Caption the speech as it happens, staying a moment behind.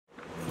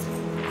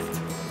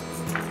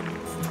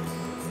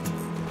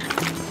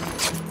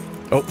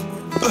Oh.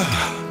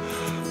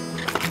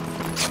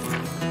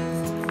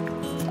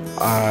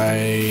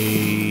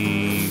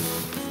 I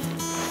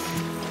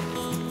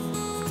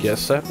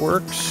guess that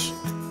works.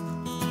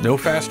 No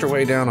faster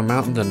way down a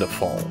mountain than to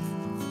fall.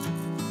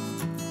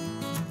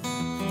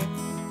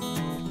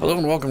 Hello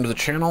and welcome to the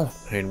channel,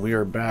 and we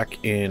are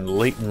back in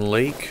Layton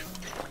Lake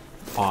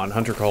on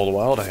Hunter Call of the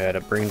Wild. I had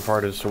a brain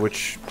fart as to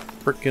which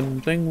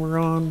frickin' thing we're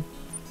on,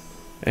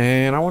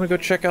 and I want to go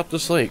check out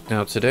this lake.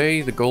 Now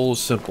today the goal is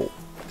simple.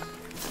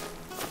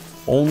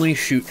 Only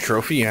shoot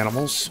trophy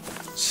animals.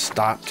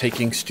 Stop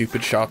taking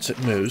stupid shots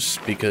at moose,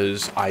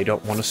 because I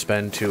don't want to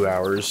spend 2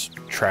 hours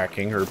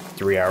tracking or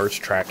 3 hours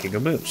tracking a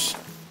moose.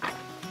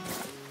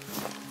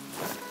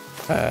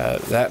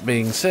 That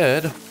being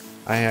said,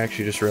 I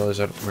actually just realized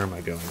where am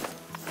I going?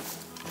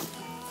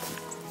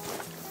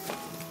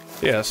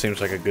 Yeah,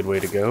 seems like a good way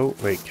to go.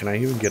 Wait, can I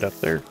even get up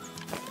there?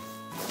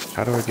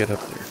 How do I get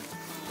up there?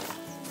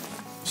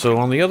 So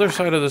on the other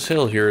side of this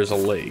hill here is a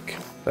lake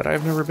that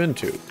I've never been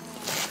to.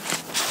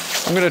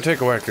 I'm going to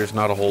take a whack. There's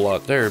not a whole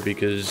lot there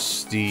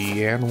because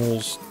the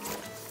animals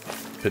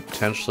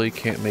potentially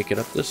can't make it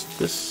up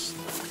this.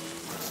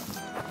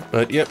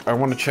 But yep, I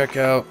want to check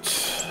out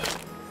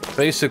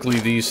basically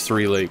these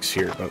three lakes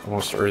here,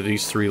 or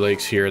these three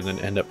lakes here, and then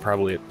end up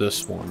probably at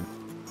this one.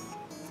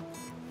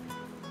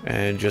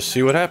 And just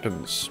see what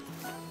happens.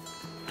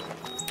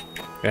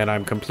 And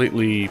I'm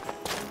completely...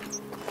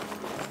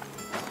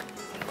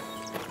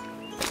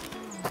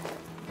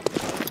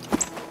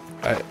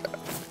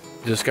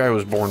 This guy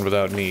was born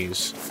without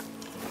knees.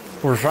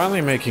 We're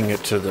finally making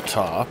it to the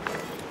top.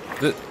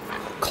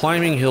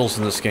 Climbing hills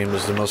in this game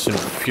is the most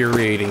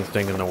infuriating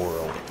thing in the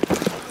world.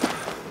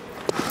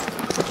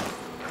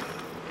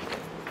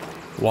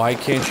 Why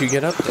can't you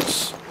get up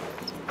this?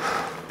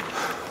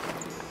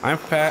 I'm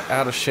fat,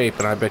 out of shape,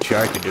 and I bet you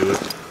I could do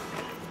it.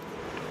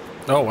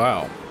 Oh,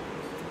 wow.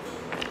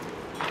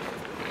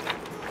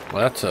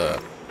 Well, that's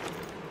a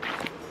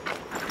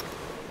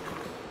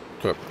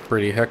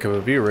pretty heck of a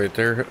view right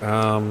there.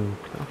 How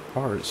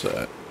far is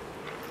that?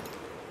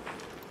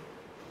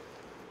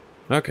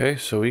 Okay,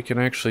 so we can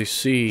actually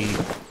see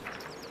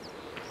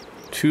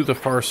to the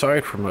far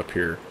side from up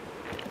here.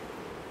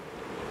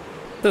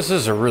 This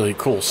is a really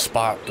cool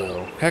spot,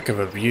 though. Heck of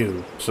a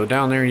view. So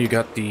down there you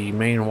got the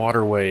main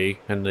waterway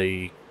and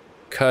the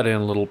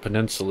cut-in little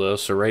peninsula.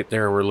 So right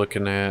there we're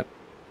looking at...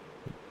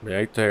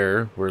 Right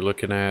there, we're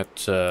looking at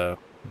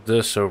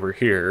this over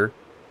here.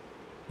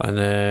 And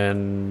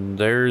then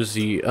there's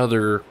the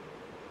other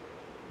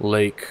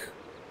lake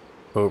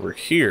over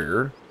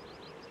here.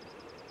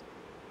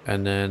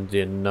 And then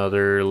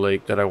another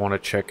lake that I want to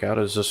check out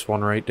is this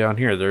one right down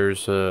here.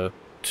 There's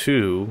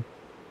two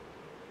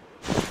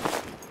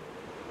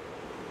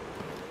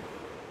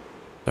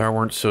that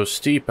weren't so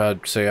steep.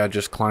 I'd say I'd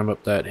just climb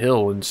up that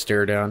hill and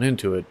stare down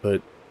into it,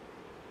 but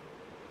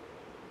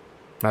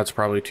that's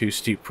probably too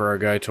steep for our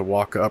guy to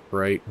walk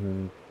upright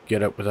and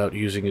get up without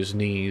using his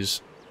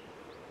knees.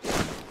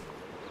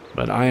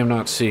 But I am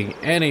not seeing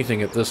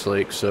anything at this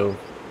lake, so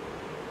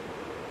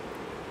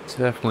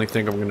definitely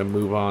think I'm going to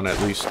move on at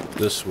least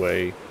this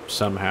way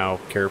somehow,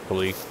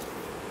 carefully.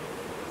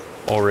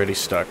 Already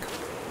stuck.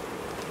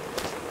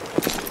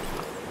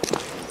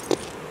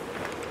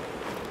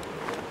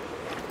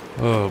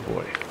 Oh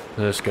boy,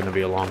 this is going to be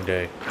a long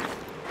day.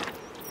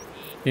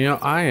 You know,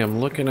 I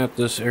am looking at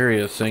this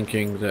area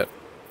thinking that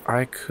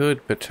I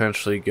could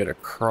potentially get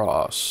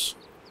across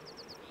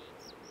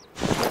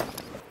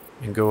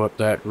and go up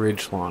that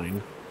ridge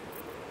line,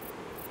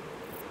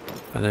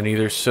 and then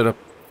either sit up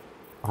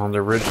on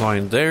the ridge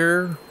line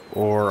there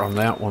or on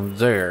that one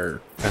there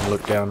and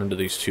look down into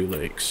these two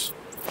lakes.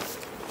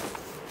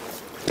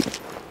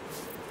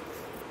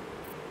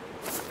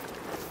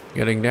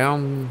 Getting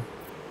down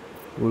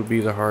would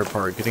be the hard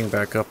part. Getting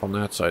back up on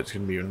that side is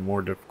going to be even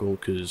more difficult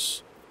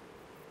because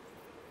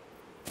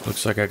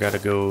looks like I gotta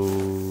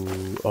go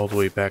all the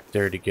way back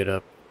there to get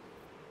up.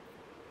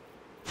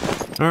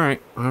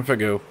 Alright, off I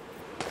go.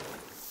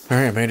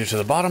 Alright, I made it to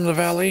the bottom of the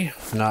valley.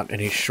 Not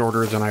any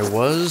shorter than I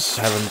was.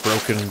 Haven't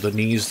broken the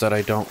knees that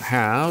I don't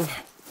have.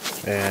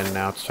 And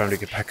now it's time to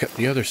get back up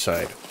the other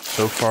side.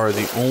 So far,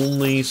 the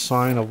only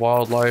sign of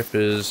wildlife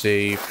is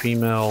a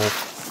female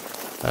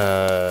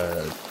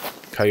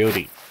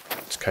coyote.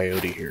 It's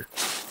coyote here.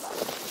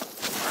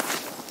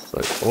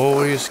 But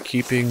always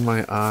keeping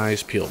my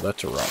eyes peeled.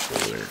 That's a rock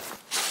over there.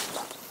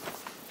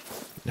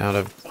 Now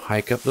to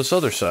hike up this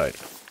other side.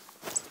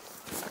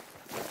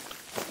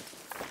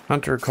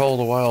 Hunter Call of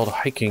the Wild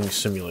Hiking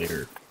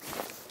Simulator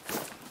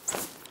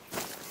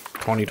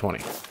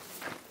 2020.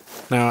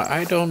 Now,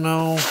 I don't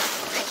know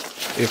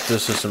if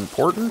this is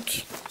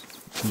important,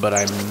 but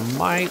I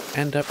might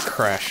end up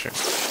crashing.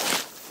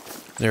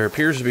 There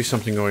appears to be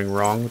something going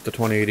wrong with the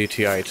 2080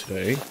 Ti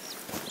today.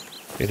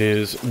 It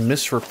is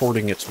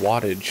misreporting its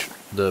wattage,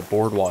 the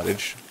board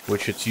wattage,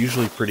 which it's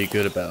usually pretty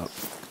good about.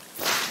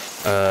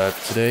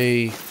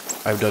 Today,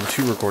 I've done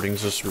 2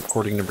 recordings. This is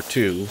recording number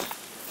 2.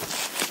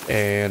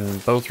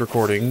 And both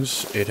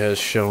recordings, it has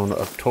shown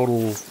a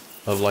total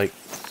of like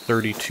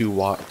 32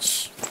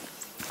 watts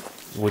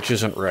which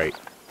isn't right.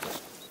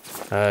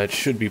 It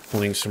should be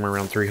pulling somewhere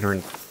around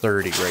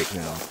 330 right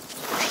now.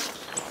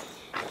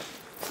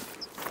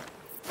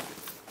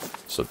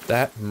 So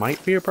that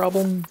might be a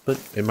problem, but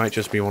it might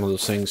just be one of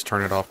those things,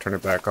 turn it off, turn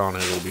it back on,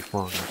 and it'll be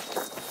fine.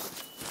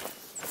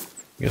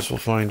 Guess we'll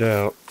find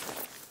out.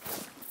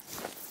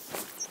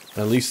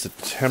 At least the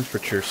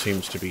temperature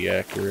seems to be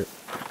accurate.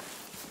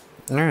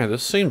 Alright,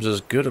 this seems as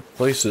good a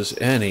place as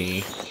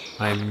any.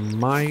 I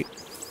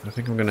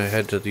think I'm gonna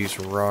head to these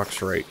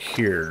rocks right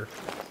here,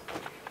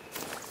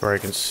 where I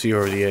can see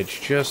over the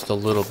edge just a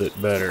little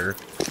bit better.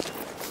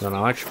 Then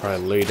I'll actually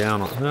probably lay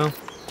down on... No.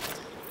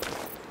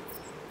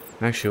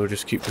 Actually, we'll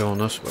just keep going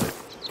this way.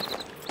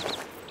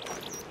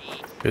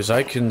 Because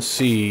I can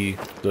see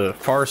the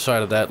far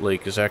side of that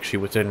lake is actually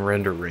within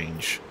render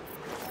range.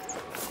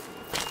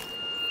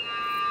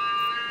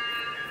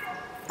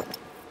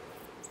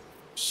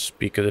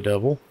 Speak of the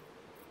devil.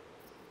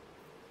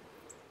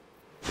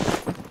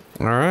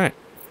 Alright.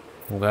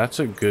 Well,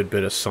 that's a good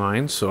bit of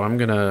sign, so I'm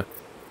gonna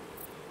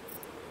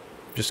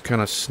just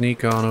kind of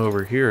sneak on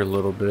over here a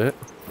little bit.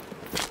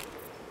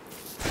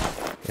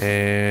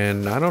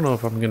 And I don't know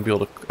if I'm going to be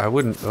able to... I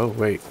wouldn't... Oh,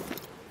 wait.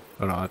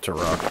 Oh, no, that's a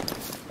rock.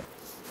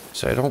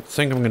 So I don't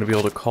think I'm going to be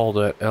able to call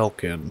that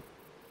elk in.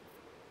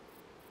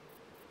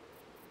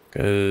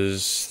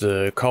 Because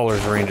the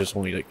caller's range is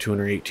only like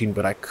 218,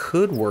 but I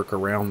could work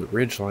around the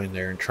ridgeline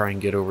there and try and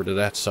get over to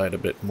that side a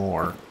bit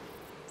more.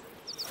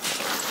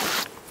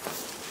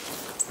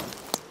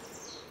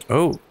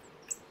 Oh!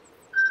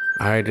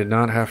 I did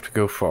not have to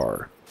go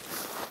far.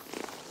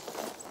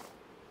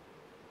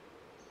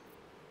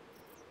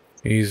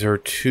 These are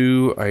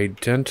two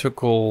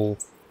identical...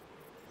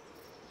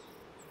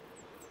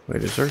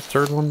 Wait, is there a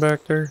third one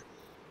back there?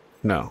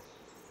 No.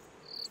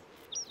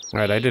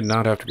 Alright, I did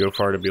not have to go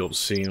far to be able to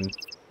see him.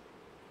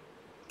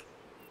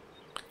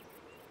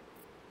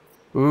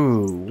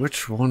 Ooh,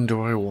 which one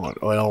do I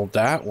want? Well,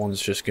 that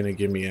one's just going to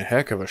give me a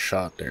heck of a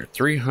shot there.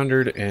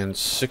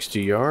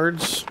 360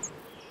 yards.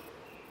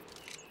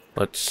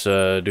 Let's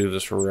do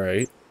this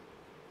right.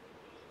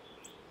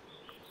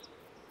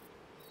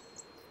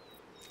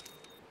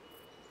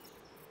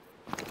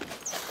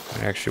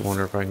 I actually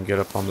wonder if I can get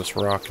up on this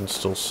rock and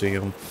still see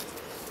him.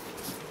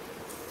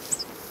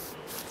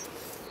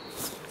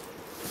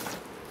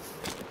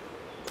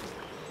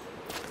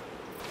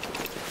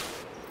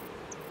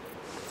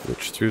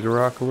 Switch through the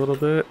rock a little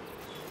bit.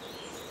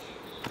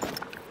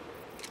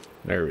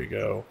 There we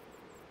go.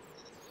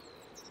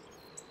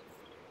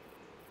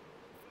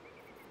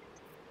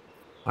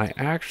 I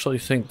actually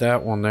think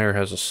that one there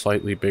has a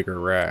slightly bigger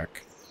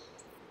rack.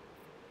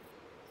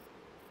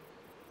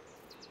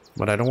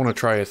 But I don't want to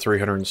try a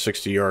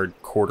 360-yard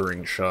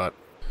quartering shot.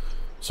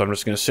 So I'm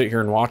just going to sit here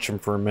and watch him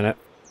for a minute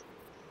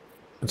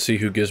and see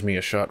who gives me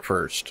a shot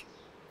first.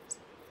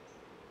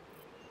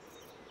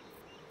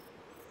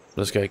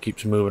 This guy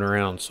keeps moving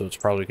around, so it's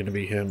probably going to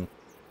be him.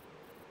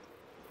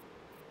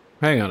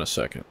 Hang on a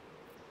second.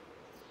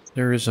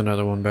 There is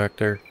another one back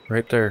there.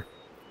 Right there.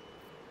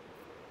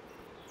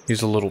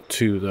 He's a little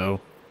too,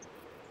 though.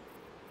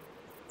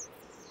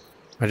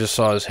 I just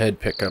saw his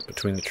head pick up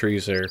between the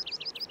trees there.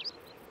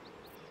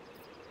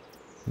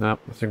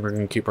 Nope, I think we're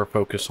going to keep our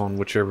focus on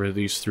whichever of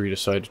these three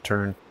decide to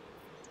turn.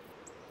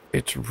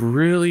 It's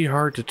really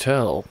hard to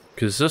tell,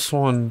 because this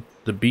one,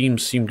 the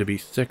beams seem to be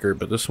thicker,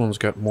 but this one's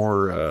got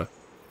more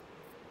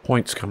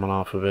points coming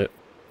off of it.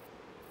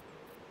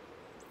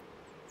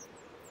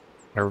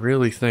 I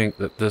really think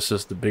that this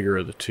is the bigger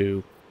of the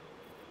two,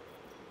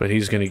 but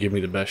he's going to give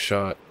me the best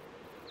shot.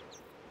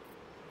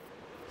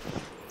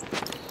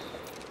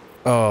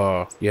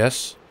 Oh,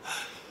 yes?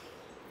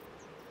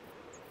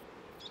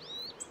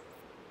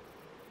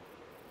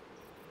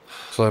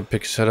 So I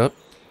pick his head up.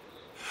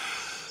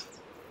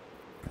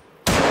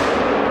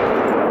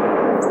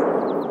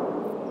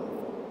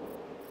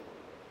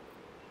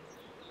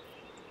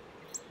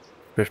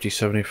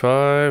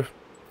 $50.75.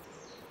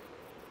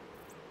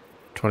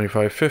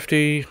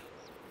 $25.50.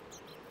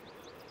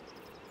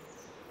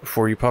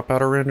 Before you pop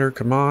out a render,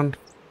 come on.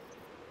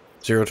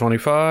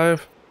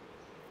 $0.25.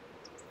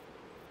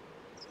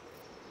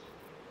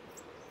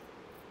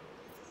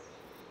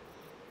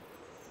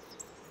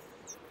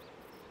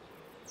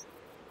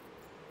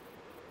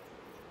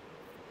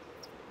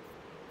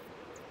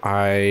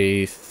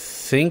 I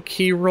think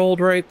he rolled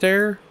right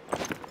there.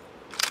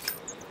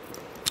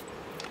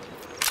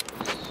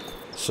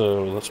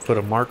 So let's put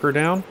a marker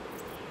down.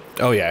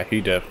 Oh yeah, he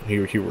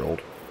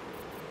rolled.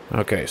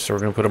 Okay, so we're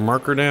gonna put a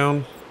marker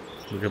down.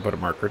 We're gonna put a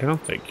marker down.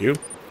 Thank you.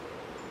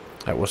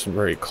 That wasn't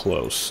very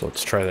close.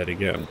 Let's try that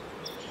again.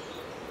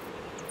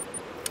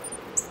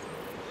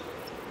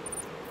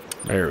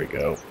 There we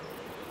go.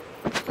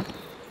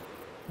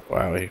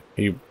 Wow,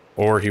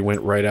 he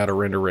went right out of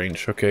render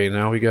range. Okay,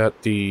 now we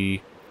got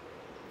the...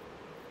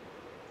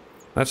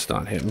 That's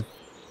not him.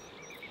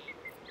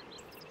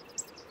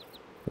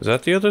 Is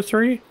that the other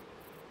three?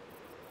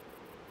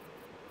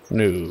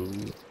 No.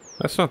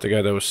 That's not the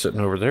guy that was sitting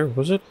over there,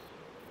 was it?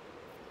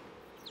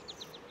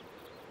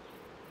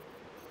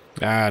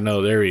 Ah,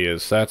 no, there he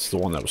is. That's the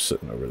one that was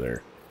sitting over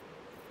there.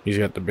 He's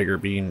got the bigger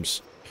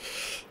beams.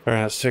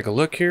 Alright, let's take a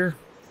look here.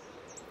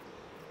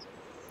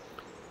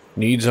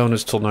 Need zone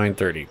is till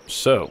 9:30,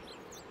 so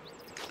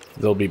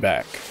they'll be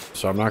back.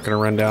 So I'm not going to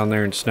run down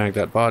there and snag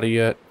that body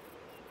yet.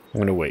 I'm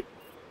going to wait,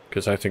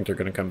 because I think they're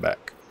going to come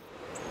back.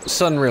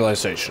 Sudden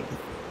realization.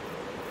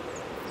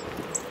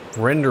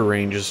 Render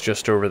range is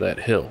just over that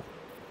hill.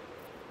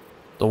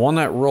 The one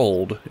that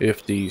rolled,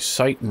 if the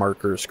sight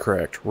marker is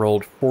correct,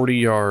 rolled 40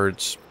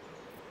 yards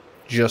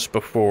just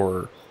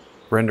before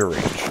render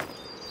range.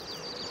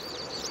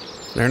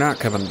 They're not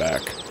coming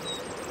back.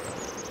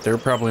 They're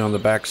probably on the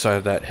backside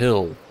of that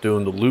hill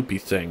doing the loopy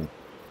thing.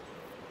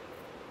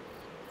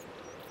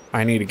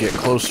 I need to get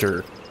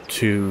closer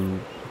to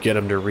get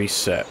them to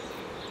reset.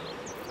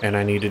 And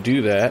I need to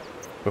do that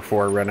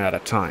before I run out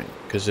of time,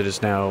 because it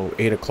is now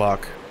 8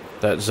 o'clock.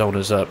 That zone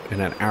is up in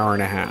an hour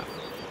and a half.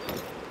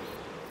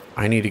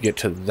 I need to get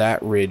to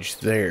that ridge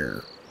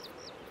there.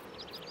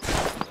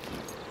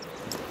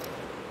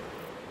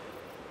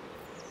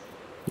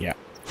 Yeah,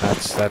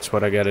 that's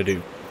what I gotta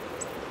do.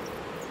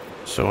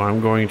 So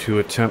I'm going to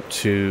attempt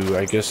to,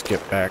 I guess,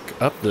 get back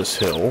up this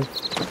hill.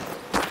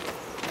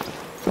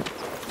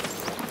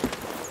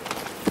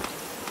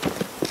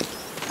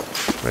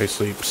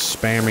 Basically,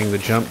 spamming the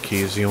jump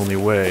key is the only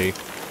way.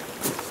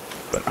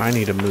 But I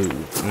need to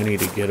move. I need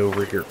to get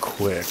over here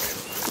quick.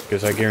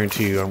 Because I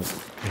guarantee you I'm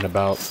in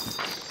about...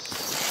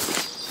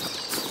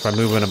 If I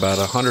move in about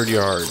 100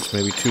 yards,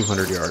 maybe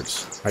 200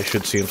 yards, I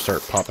should see him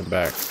start popping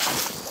back.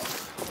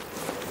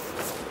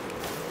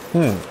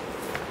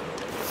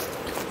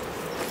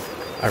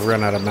 I've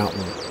run out of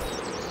mountain.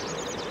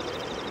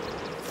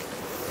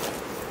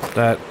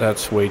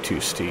 That's way too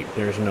steep.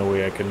 There's no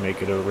way I can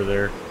make it over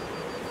there.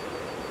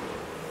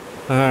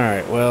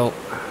 Alright, well,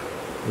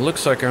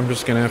 looks like I'm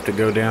just gonna have to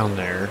go down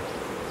there.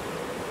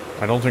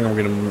 I don't think I'm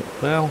gonna...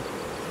 Well,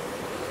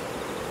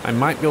 I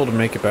might be able to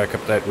make it back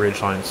up that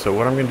ridgeline. So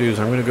what I'm gonna do is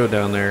I'm gonna go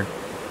down there.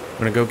 I'm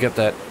gonna go get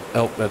that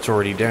elk that's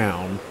already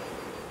down.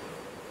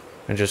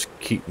 And just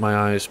keep my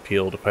eyes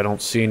peeled. If I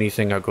don't see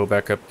anything, I'll go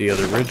back up the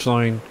other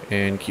ridgeline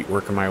and keep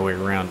working my way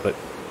around. But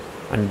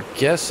I'm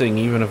guessing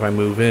even if I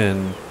move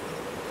in,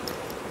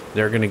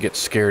 they're going to get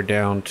scared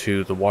down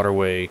to the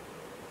waterway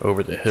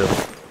over the hill.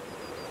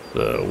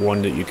 The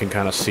one that you can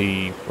kind of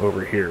see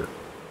over here.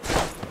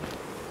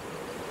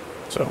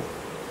 So,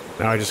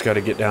 now I just got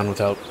to get down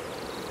without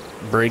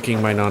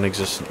breaking my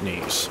non-existent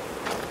knees.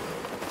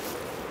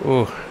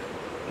 Oh,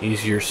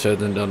 easier said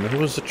than done. What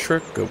was the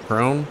trick? Go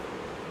prone?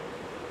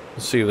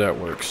 Let's see if that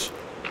works.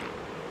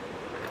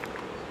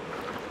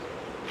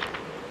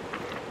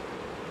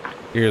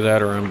 Either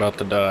that or I'm about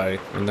to die,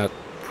 and that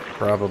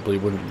probably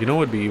wouldn't... You know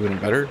what would be even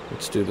better?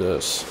 Let's do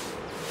this.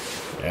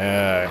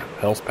 Yeah,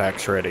 health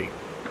pack's ready.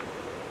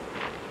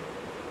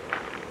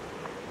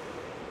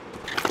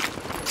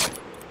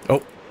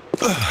 Oh.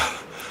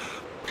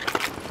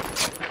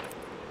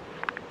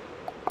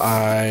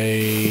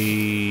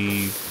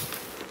 I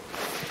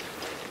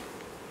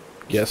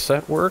guess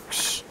that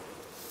works.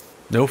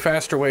 No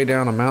faster way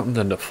down a mountain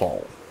than to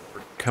fall.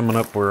 We're coming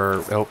up where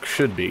our elk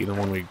should be, the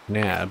one we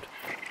nabbed.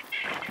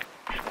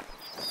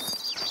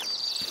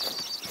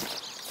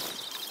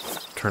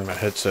 Turn my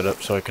headset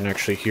up so I can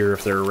actually hear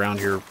if they're around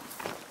here.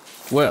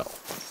 Well,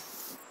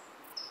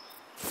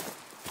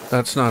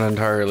 that's not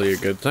entirely a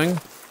good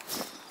thing.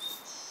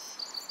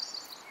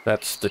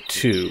 That's the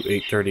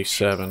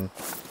 837.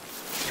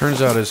 Turns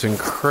out it's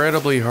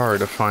incredibly hard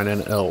to find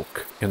an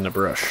elk in the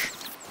brush.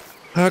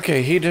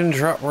 Okay, he didn't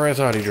drop where I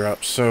thought he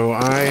dropped, so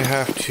I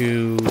have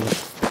to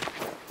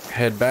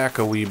head back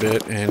a wee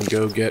bit and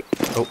go get...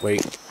 Oh,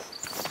 wait.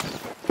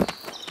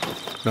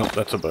 Nope,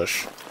 that's a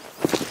bush.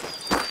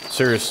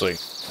 Seriously.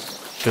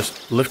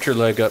 Just lift your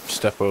leg up,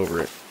 step over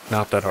it.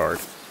 Not that hard.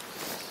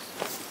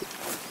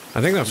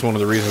 I think that's one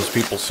of the reasons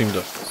people seem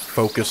to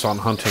focus on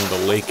hunting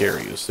the lake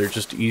areas. They're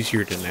just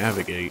easier to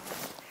navigate.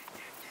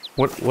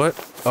 What?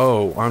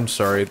 Oh, I'm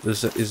sorry.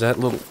 Is that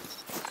little...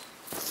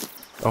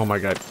 Oh my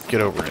god,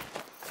 get over it.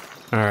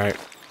 Alright.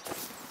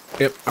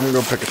 Yep, I'm gonna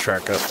go pick a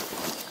track up.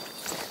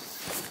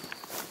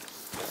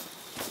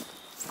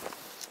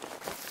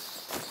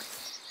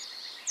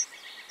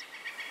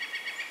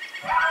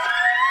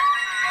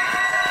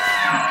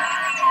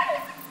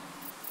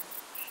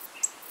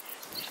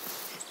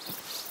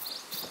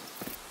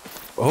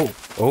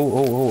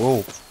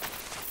 Oh.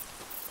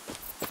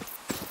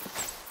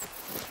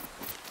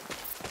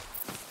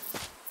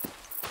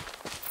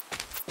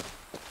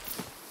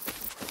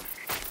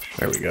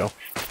 There we go.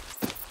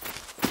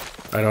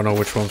 I don't know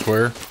which one's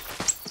where.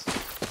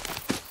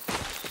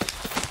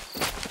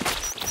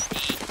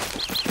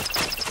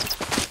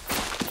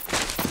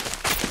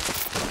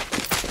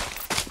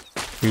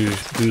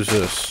 Who's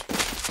this?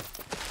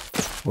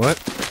 What?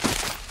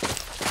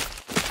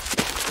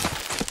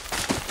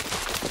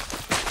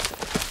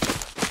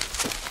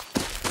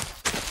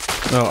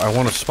 No, I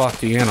want to spot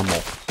the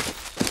animal.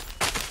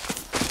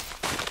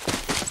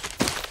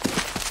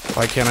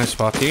 Why can't I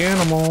spot the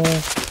animal?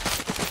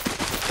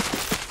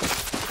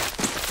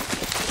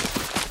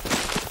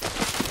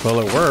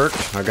 Well, it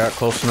worked. I got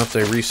close enough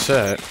they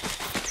reset.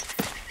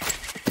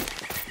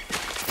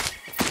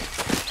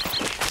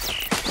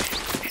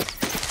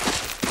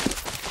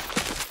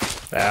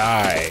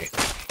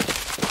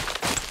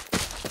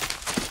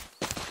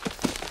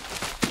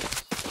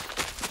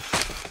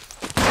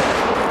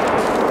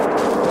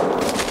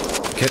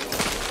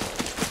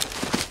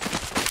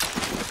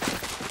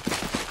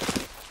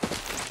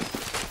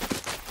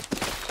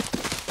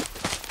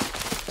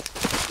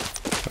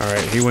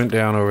 went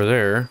down over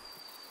there.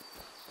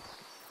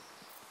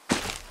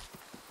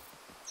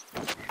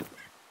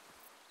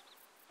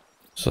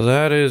 So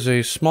that is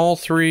a small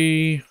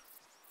 3.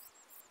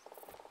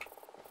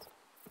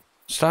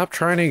 Stop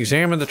trying to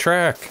examine the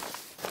track.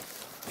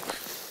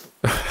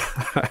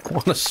 I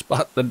want to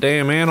spot the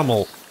damn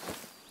animal.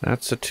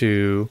 That's a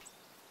 2.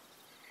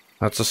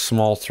 That's a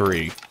small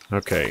 3.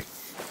 Okay.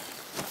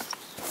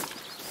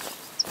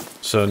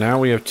 So now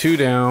we have 2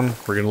 down.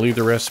 We're going to leave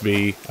the rest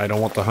be. I don't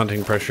want the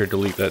hunting pressure to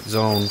leave that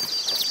zone.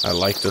 I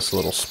like this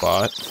little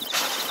spot.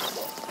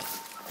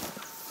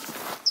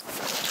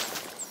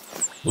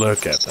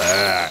 Look at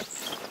that.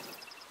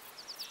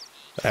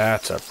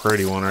 That's a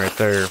pretty one right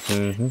there.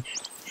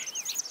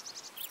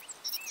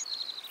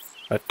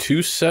 A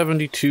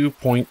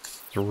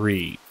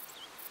 272.3.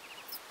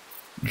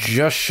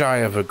 Just shy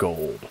of a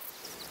gold.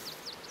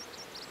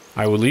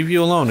 I will leave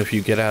you alone if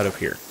you get out of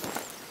here.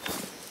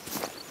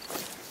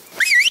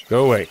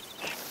 Go away.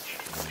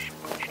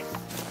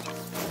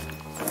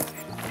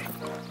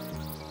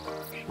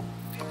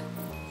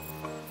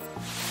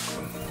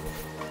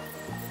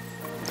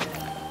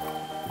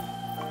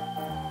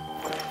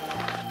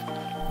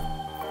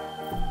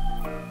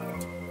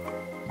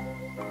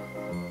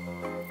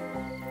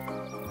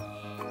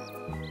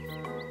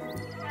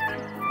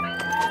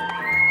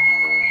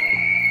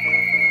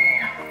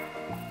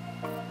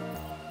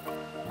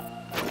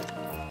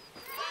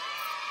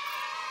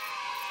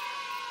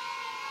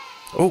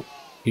 Oh,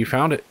 he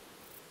found it.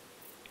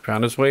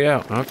 Found his way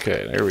out.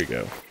 Okay, there we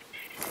go.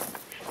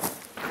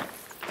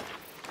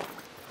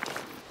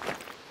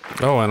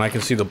 Oh, and I can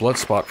see the blood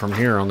spot from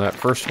here on that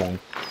first one.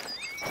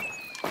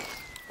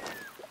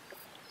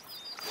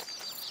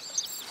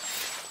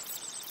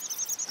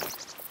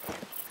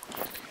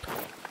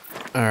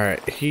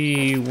 Alright,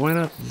 he went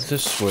up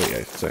this way,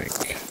 I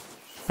think.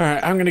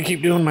 Alright, I'm gonna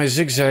keep doing my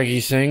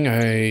zigzaggy thing.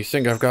 I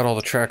think I've got all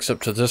the tracks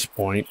up to this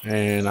point,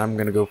 and I'm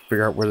gonna go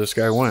figure out where this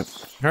guy went.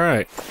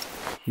 Alright,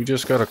 we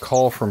just got a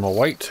call from a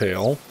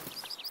whitetail.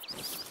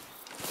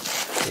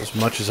 As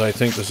much as I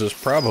think this is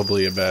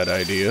probably a bad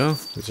idea.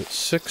 Is it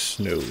 6?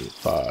 No,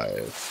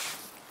 5.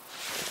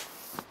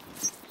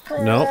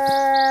 Nope.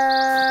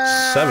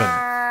 7.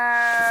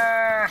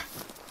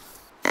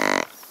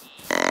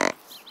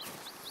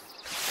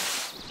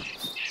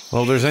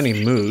 Well, there's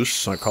any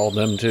moose. I called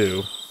them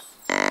too.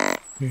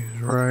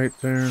 He's right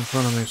there in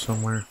front of me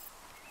somewhere.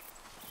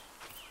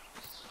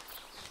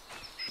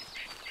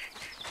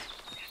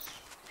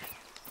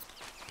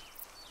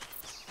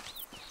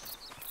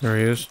 There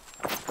he is.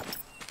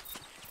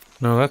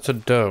 No, that's a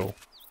doe.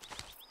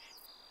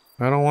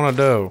 I don't want a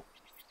doe.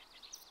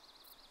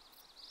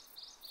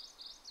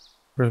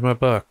 Where's my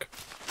buck?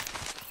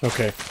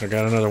 Okay, I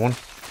got another one.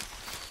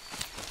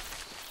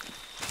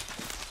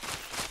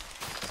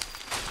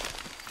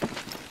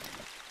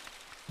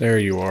 There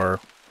you are.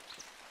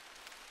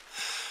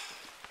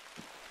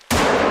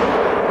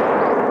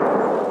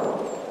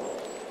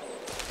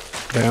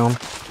 Down.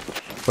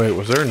 Wait,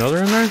 was there another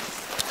in there?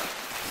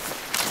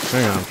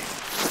 Hang on.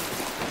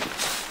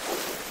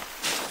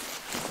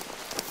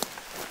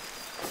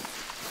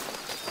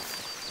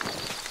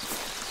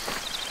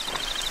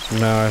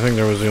 No, I think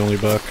there was the only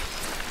buck.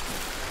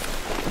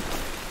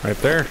 Right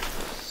there?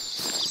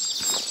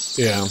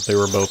 Yeah, they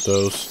were both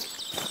those.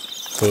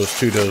 So it was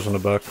 2 does and a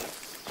buck.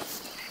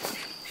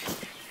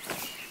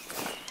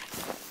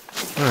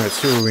 Alright,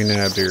 see what we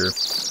nabbed here.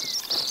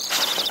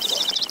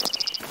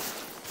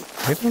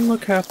 They don't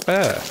look half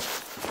bad.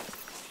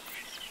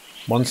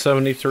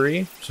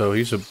 173, so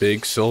he's a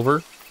big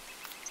silver.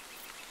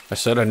 I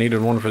said I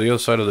needed one for the other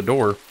side of the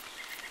door.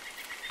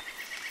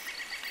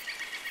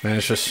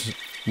 Managed to,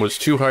 was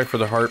too high for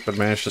the heart, but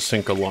managed to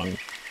sink a lung.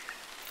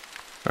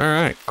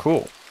 Alright,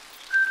 cool.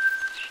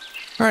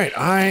 Alright,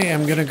 I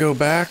am gonna go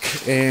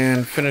back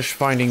and finish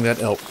finding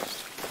that elk.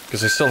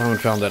 Because I still haven't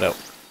found that elk.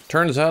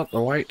 Turns out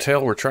the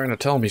whitetail were trying to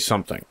tell me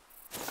something.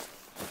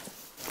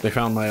 They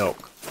found my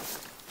elk.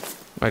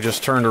 I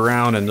just turned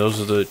around and those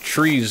are the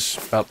trees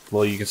about,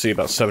 well, you can see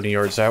about 70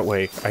 yards that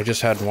way. I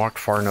just hadn't walked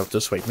far enough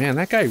this way. Man,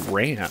 that guy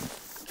ran.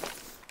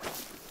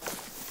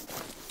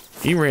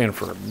 He ran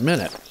for a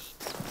minute.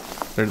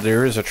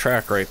 There is a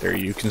track right there.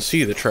 You can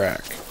see the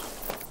track.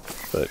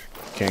 But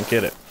can't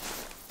get it.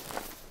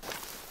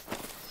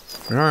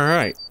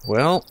 Alright,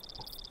 well.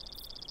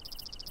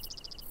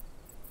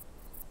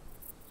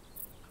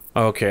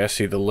 Okay, I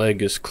see the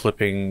leg is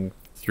clipping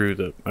through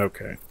the...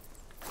 Okay.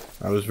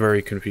 I was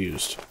very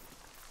confused.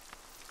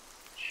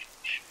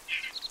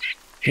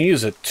 He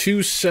is a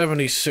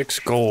 276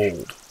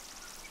 gold.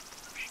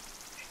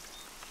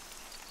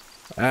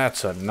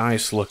 That's a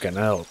nice looking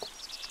elk.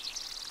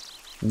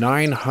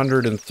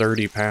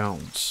 930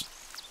 pounds.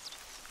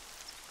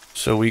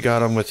 So we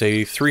got him with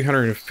a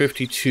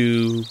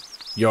 352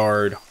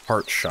 yard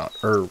heart shot,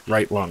 or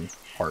right lung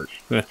heart.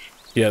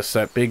 Yes,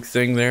 that big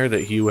thing there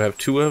that you have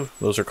 2 of,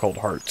 those are called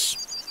hearts.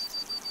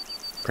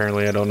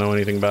 Apparently I don't know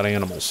anything about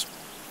animals.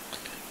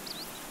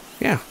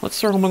 Yeah, let's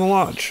throw him in the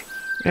lodge.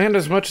 And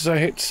as much as I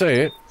hate to say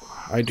it,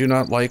 I do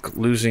not like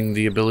losing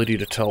the ability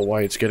to tell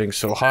why it's getting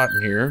so hot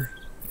in here.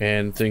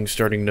 and things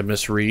starting to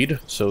misread.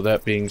 So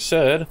that being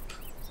said,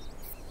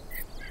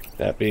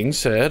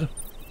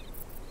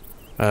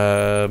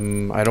 I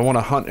don't want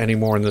to hunt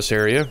anymore in this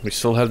area. We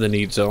still have the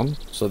need zone,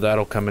 so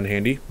that'll come in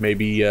handy.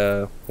 Maybe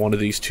one of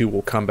these two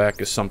will come back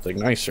as something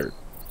nicer.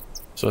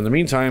 So in the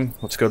meantime,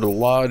 let's go to the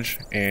lodge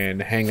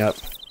and hang up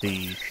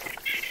the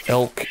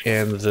elk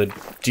and the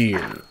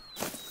deer.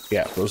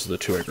 Yeah, those are the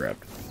two I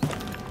grabbed.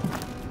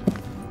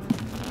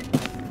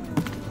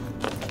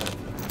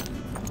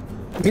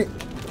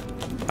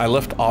 I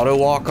left auto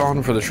walk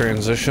on for the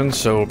transition,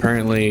 so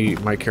apparently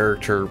my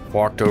character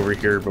walked over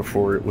here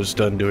before it was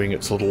done doing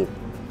its little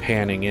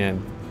panning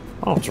in.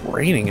 Oh, it's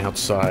raining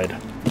outside.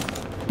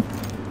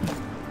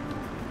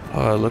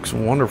 Oh, it looks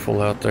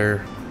wonderful out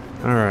there.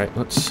 Alright,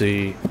 let's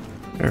see.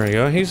 There we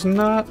go. He's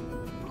not...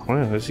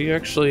 Wow, is he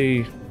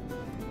actually...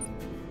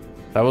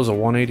 That was a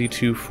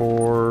 182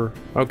 for...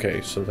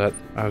 Okay, so that...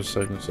 I was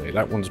going to say,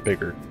 that one's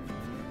bigger.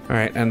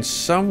 Alright, and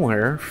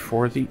somewhere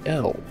for the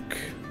elk.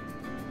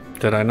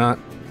 Did I not...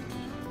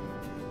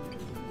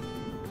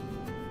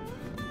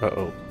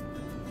 Uh-oh.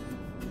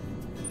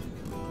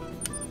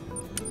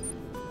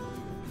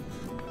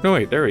 No,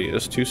 wait, there he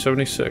is,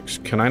 276.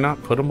 Can I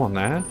not put him on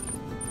that?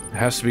 It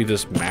has to be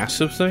this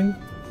massive thing?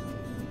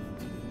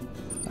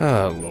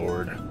 Oh,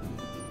 Lord.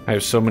 I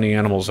have so many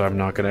animals I'm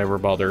not going to ever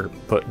bother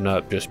putting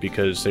up just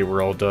because they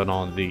were all done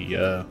on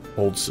the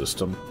old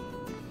system.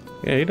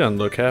 Yeah, he doesn't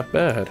look half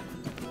bad.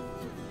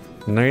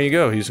 And there you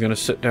go, he's going to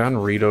sit down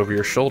and read over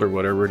your shoulder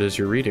whatever it is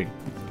you're reading.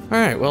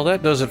 Alright, well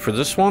that does it for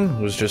this one.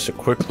 It was just a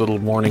quick little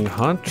morning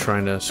hunt,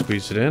 trying to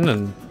squeeze it in,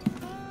 and...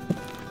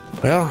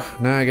 Well,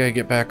 now I gotta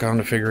get back on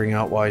to figuring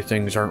out why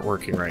things aren't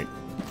working right.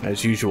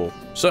 As usual.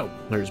 So,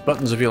 there's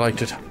buttons if you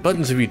liked it,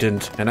 buttons if you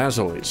didn't, and as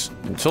always,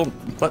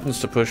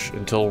 buttons to push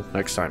until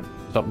next time.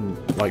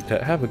 Something like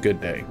that. Have a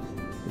good day.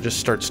 Just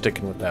start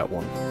sticking with that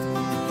one.